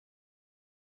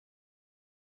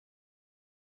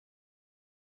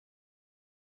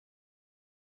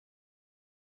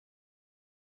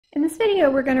In this video,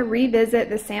 we're going to revisit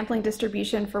the sampling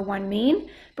distribution for one mean,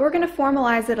 but we're going to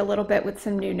formalize it a little bit with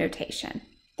some new notation.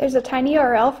 There's a tiny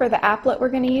URL for the applet we're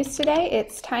going to use today.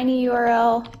 It's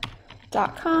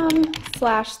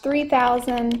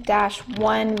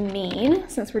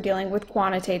tinyurl.com/3000-1mean, since we're dealing with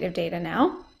quantitative data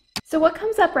now. So what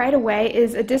comes up right away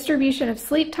is a distribution of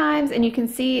sleep times, and you can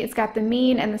see it's got the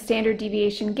mean and the standard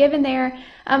deviation given there,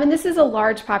 and this is a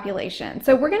large population.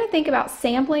 So we're going to think about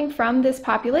sampling from this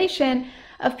population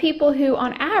of people who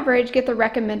on average get the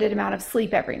recommended amount of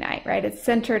sleep every night, right? It's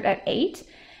centered at 8.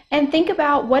 And think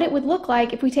about what it would look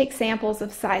like if we take samples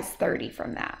of size 30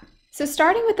 from that. So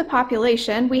starting with the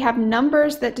population, we have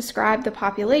numbers that describe the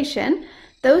population.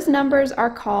 Those numbers are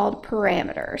called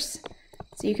parameters.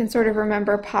 So you can sort of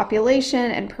remember population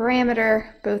and parameter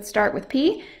both start with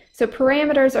P. So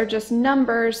parameters are just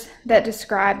numbers that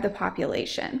describe the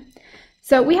population.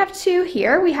 So we have two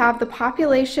here. We have the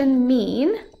population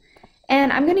mean,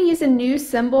 and I'm going to use a new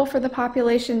symbol for the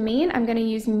population mean. I'm going to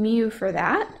use mu for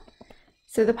that.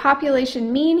 So the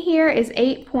population mean here is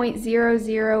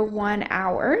 8.001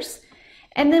 hours.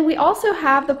 And then we also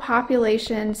have the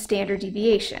population standard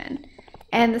deviation.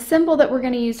 And the symbol that we're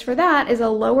going to use for that is a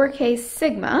lowercase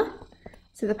sigma.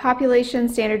 So the population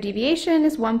standard deviation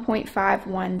is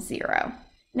 1.510.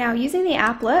 Now using the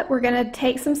applet, we're going to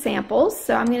take some samples.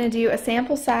 So I'm going to do a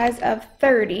sample size of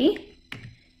 30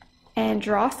 and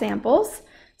draw samples.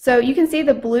 So you can see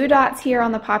the blue dots here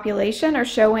on the population are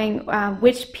showing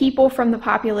which people from the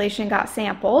population got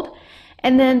sampled.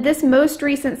 And then this most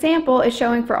recent sample is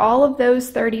showing for all of those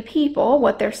 30 people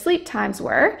what their sleep times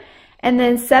were. And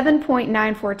then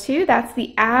 7.942, that's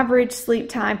the average sleep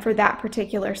time for that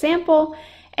particular sample.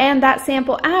 And that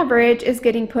sample average is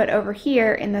getting put over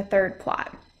here in the third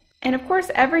plot. And of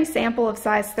course, every sample of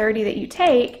size 30 that you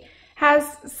take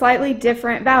has slightly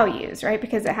different values, right?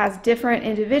 Because it has different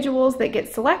individuals that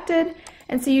get selected,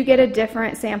 and so you get a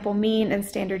different sample mean and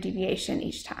standard deviation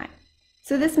each time.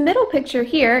 So this middle picture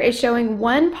here is showing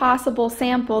one possible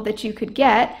sample that you could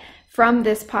get from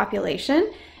this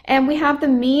population, and we have the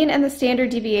mean and the standard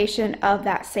deviation of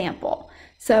that sample.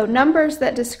 So numbers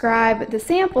that describe the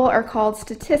sample are called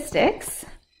statistics.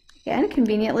 Again,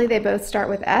 conveniently, they both start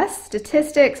with S.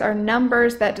 Statistics are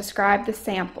numbers that describe the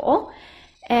sample.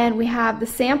 And we have the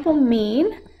sample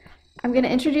mean. I'm going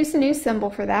to introduce a new symbol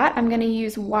for that. I'm going to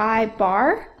use Y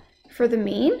bar for the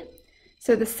mean.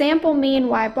 So the sample mean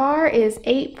Y bar is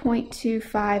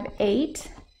 8.258.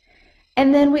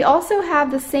 And then we also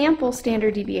have the sample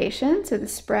standard deviation, so the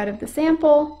spread of the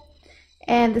sample.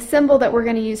 And the symbol that we're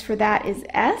going to use for that is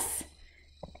S,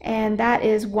 and that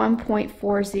is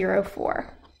 1.404.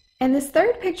 And this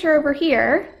third picture over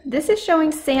here, this is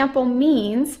showing sample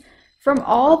means from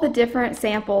all the different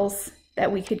samples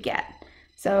that we could get.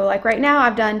 So like right now,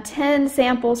 I've done 10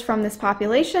 samples from this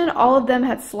population. All of them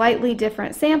had slightly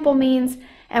different sample means,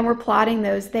 and we're plotting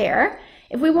those there.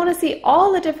 If we want to see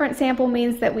all the different sample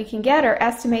means that we can get or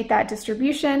estimate that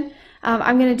distribution,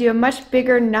 I'm going to do a much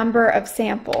bigger number of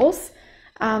samples.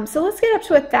 So let's get up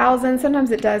to 1,000. Sometimes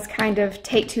it does kind of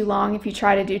take too long if you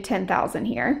try to do 10,000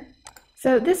 here.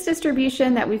 So this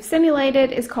distribution that we've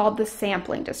simulated is called the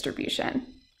sampling distribution.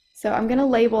 So I'm going to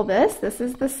label this. This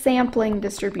is the sampling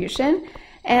distribution.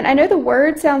 And I know the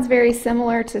word sounds very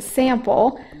similar to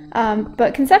sample,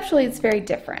 but conceptually it's very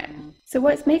different. So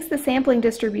what makes the sampling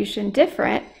distribution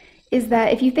different is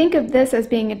that if you think of this as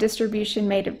being a distribution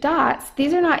made of dots,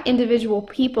 these are not individual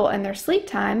people and their sleep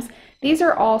times. These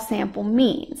are all sample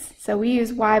means. So we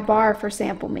use Y bar for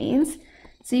sample means.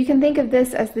 So you can think of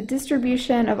this as the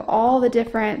distribution of all the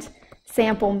different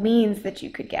sample means that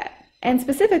you could get. And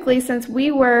specifically, since we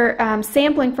were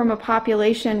sampling from a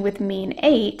population with mean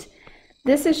 8,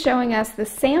 this is showing us the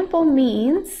sample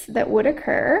means that would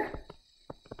occur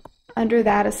under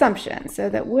that assumption. So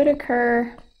that would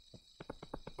occur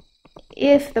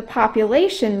if the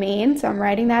population mean, so I'm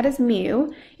writing that as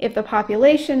mu, if the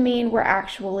population mean were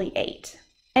actually 8.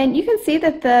 And you can see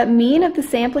that the mean of the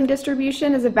sampling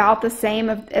distribution is about the same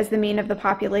as the mean of the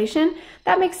population.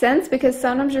 That makes sense because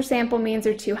sometimes your sample means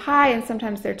are too high and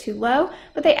sometimes they're too low,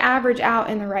 but they average out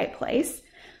in the right place.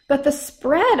 But the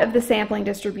spread of the sampling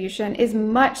distribution is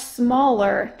much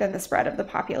smaller than the spread of the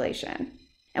population.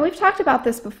 And we've talked about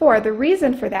this before. The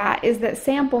reason for that is that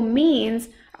sample means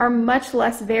are much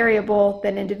less variable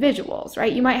than individuals,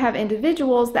 right? You might have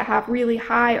individuals that have really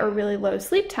high or really low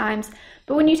sleep times,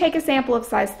 but when you take a sample of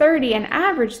size 30 and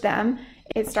average them,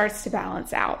 it starts to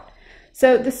balance out.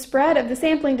 So the spread of the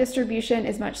sampling distribution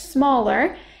is much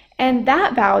smaller, and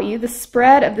that value, the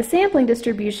spread of the sampling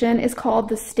distribution, is called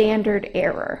the standard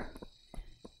error.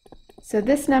 So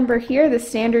this number here, the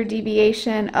standard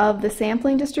deviation of the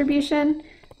sampling distribution,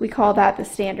 we call that the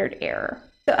standard error.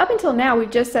 So up until now, we've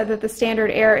just said that the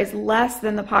standard error is less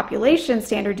than the population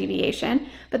standard deviation,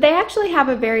 but they actually have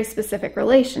a very specific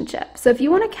relationship. So if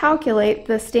you want to calculate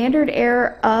the standard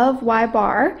error of y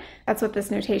bar, that's what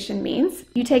this notation means,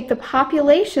 you take the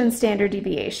population standard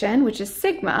deviation, which is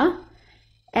sigma,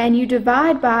 and you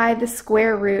divide by the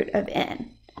square root of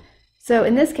n. So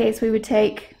in this case, we would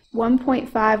take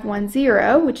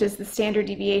 1.510, which is the standard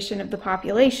deviation of the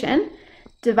population,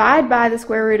 divide by the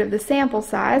square root of the sample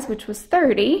size, which was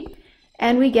 30,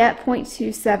 and we get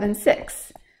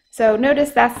 0.276. So notice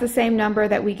that's the same number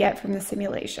that we get from the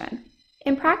simulation.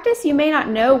 In practice, you may not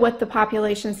know what the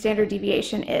population standard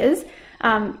deviation is.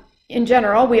 In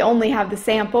general, we only have the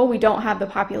sample, we don't have the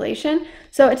population.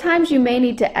 So at times you may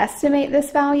need to estimate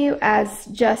this value as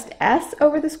just s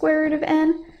over the square root of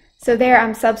n. So there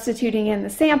I'm substituting in the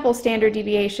sample standard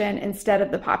deviation instead of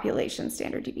the population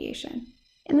standard deviation.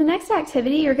 In the next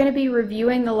activity, you're going to be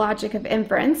reviewing the logic of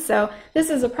inference. So this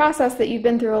is a process that you've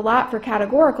been through a lot for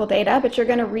categorical data, but you're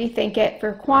going to rethink it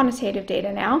for quantitative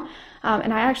data now.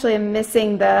 And I actually am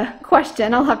missing the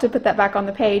question. I'll have to put that back on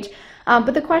the page.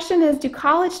 But the question is, do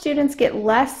college students get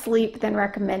less sleep than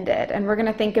recommended? And we're going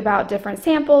to think about different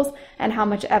samples and how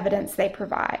much evidence they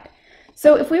provide.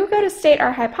 So if we were going to state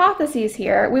our hypotheses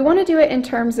here, we want to do it in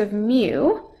terms of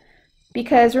mu.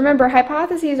 Because remember,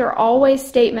 hypotheses are always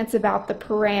statements about the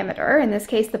parameter, in this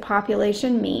case the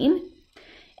population mean.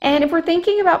 And if we're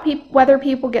thinking about whether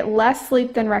people get less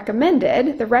sleep than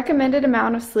recommended, the recommended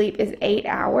amount of sleep is 8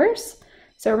 hours.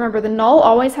 So remember, the null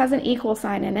always has an equal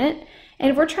sign in it. And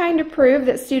if we're trying to prove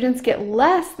that students get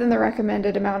less than the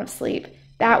recommended amount of sleep,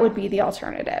 that would be the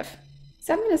alternative.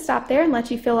 So I'm going to stop there and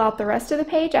let you fill out the rest of the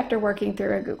page after working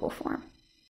through a Google form.